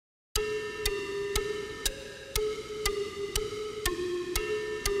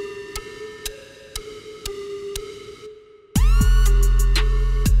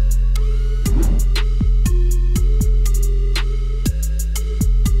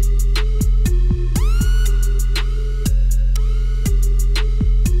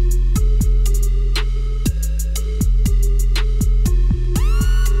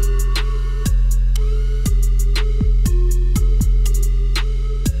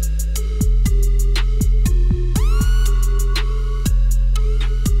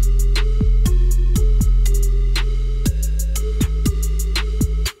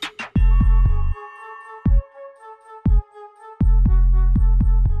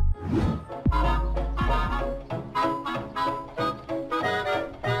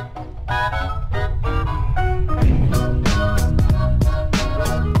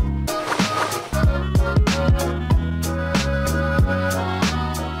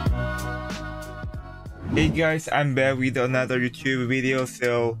Hey guys, I'm back with another YouTube video.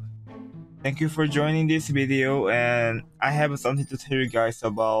 So thank you for joining this video, and I have something to tell you guys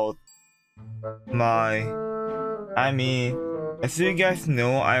about my as you guys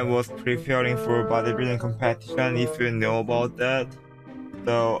know, I was preparing for bodybuilding competition, if you know about that.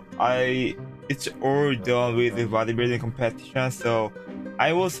 So it's all done with the bodybuilding competition, so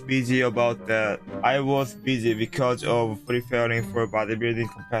I was busy about that. I was busy because of preparing for bodybuilding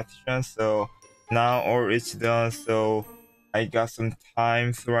competition, so now all it's done, so I got some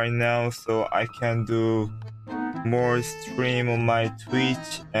time right now, so I can do more stream on my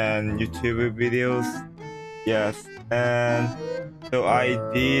Twitch and YouTube videos. Yes, and so I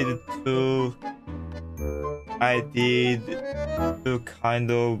did two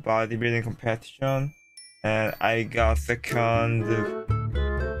kind of bodybuilding competition, and I got second.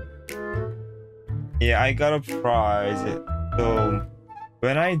 Yeah, I got a prize. So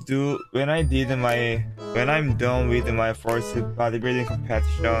when I'm done with my first bodybuilding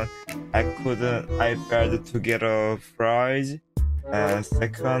competition, I failed to get a prize, and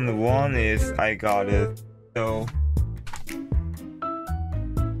second one is I got it. So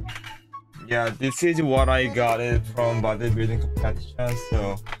yeah, this is what I got it from bodybuilding competition.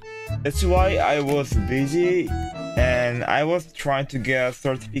 So that's why I was busy, and I was trying to get a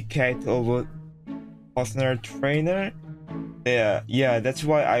certificate of a personal trainer. Yeah, that's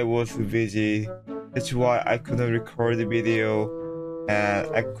why I was busy. That's why I couldn't record the video, and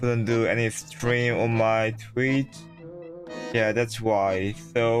I couldn't do any stream on my Twitch. Yeah, that's why.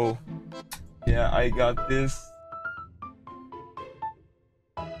 So yeah, I got this.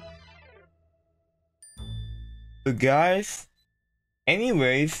 So guys,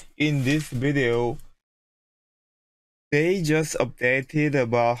 anyways, in this video, they just updated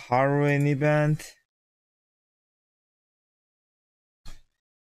about Halloween event.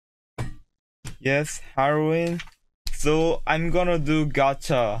 Yes, Halloween. So I'm gonna do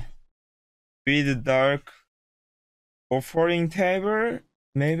gacha with dark offering table.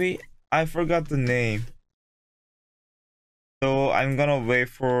 Maybe I forgot the name. So I'm gonna wait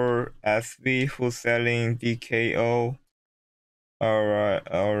for SV who's selling DKO.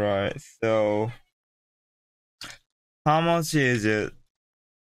 Alright. So how much is it?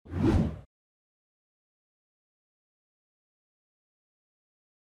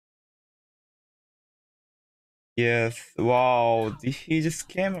 Yes, wow, he just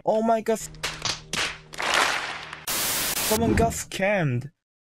came. Oh my god, someone got scammed.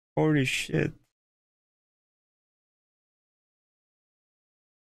 Holy shit.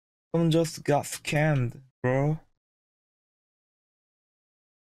 Someone just got scammed, bro.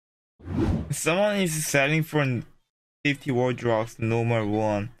 Someone is selling for 50 war drugs, normal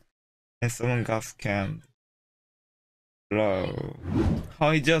one, and someone got scammed. Bro,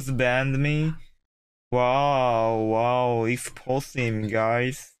 how he just banned me? Wow, expose him,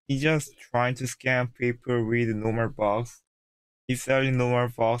 guys. He just trying to scam people with normal box. He's selling normal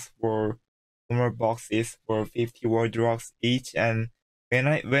boxes for 50 war drugs each, and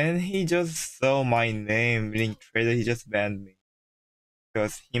when he just saw my name, LinkTrader, he just banned me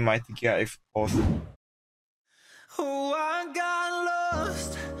because he might get exposed. Oh, I got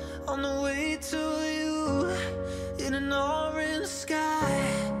lost on the way to you in an orange sky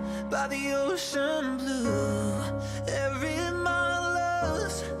by the ocean blue. Every mile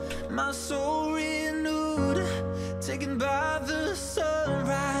lost, my soul renewed, taken by the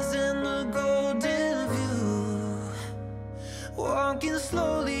sunrise and the golden view. Walking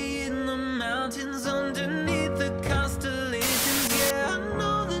slowly in the mountains underneath the constellations. Yeah, I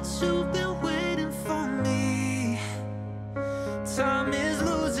know that you've been waiting for me. Time is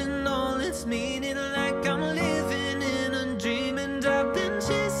losing all its meaning, like I'm living in a dream, and I've been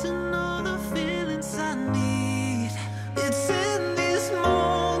chasing all the feelings I need. It's in these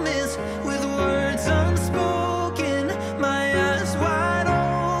moments with words unspoken, my eyes wide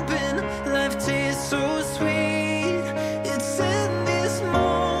open, life tastes so sweet. It's in these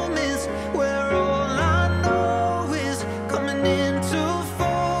moments where all I know is coming into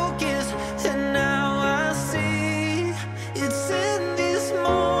focus, and now I see. It's in these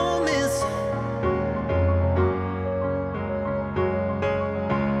moments.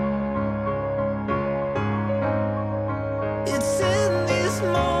 It's in these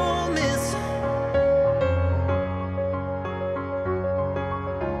moments.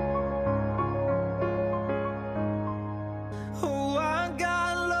 Oh, I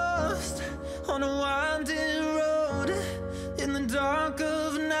got lost on a winding road in the dark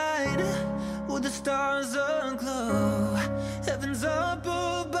of night, with the stars aglow. Heaven's up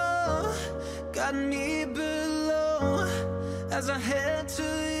above, got me below, as I head to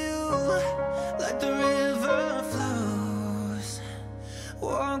you like the river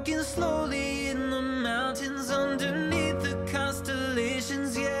walking slowly in the mountains underneath the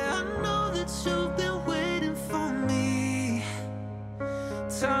constellations. Yeah, I know that you've been waiting for me.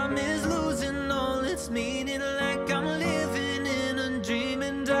 Time is losing all its meaning, like I'm living in a dream,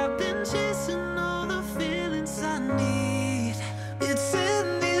 and I've been chasing all the feelings I need. It's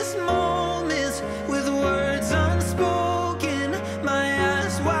in these moments with words unspoken, my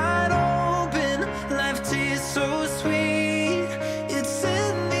eyes wide open, life tastes so sweet. It's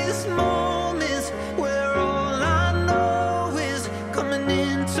in these moments where all I know is coming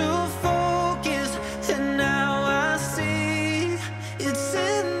into focus, and now I see. It's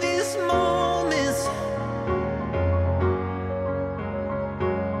in these moments.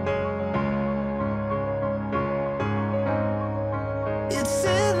 It's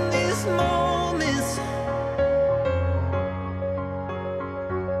in these moments.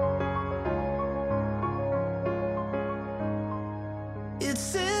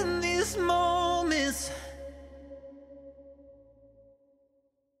 It's in these moments.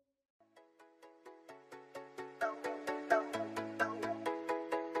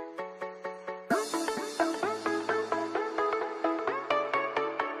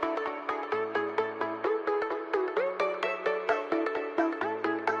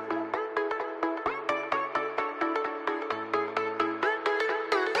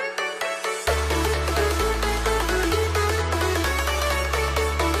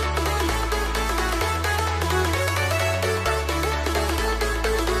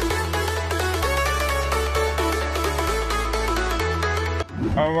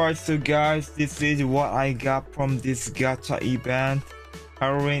 Alright, so guys, this is what I got from this gacha event,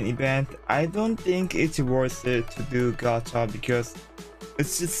 Halloween event. I don't think it's worth it to do gacha because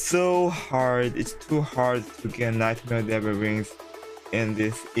it's just so hard. It's too hard to get Nightmare Devil Wings in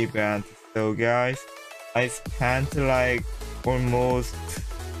this event. So guys, I spent like almost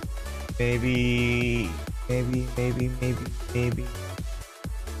maybe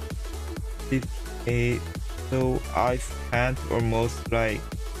 58. So I spent almost like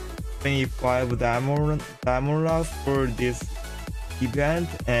 25 diamond loss for this event,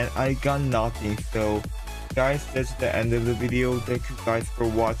 and I got nothing. So guys, that's the end of the video. Thank you guys for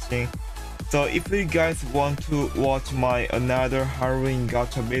watching. So if you guys want to watch my another Halloween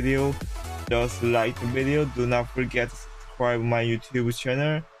gacha video, just like the video. Do not forget to subscribe my YouTube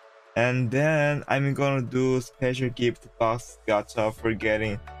channel, and then I'm gonna do special gift box gacha for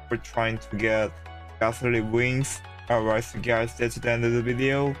trying to get gasoline wings. Alright, so guys, that's the end of the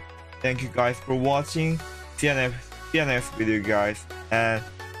video. Thank you guys for watching. See you next video, guys. And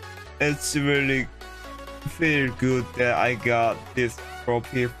it's really feel good that I got this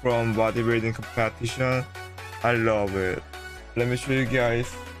trophy from bodybuilding competition. I love it. Let me show you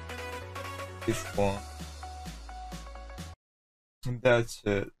guys this one. And that's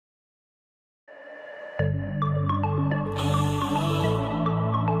it.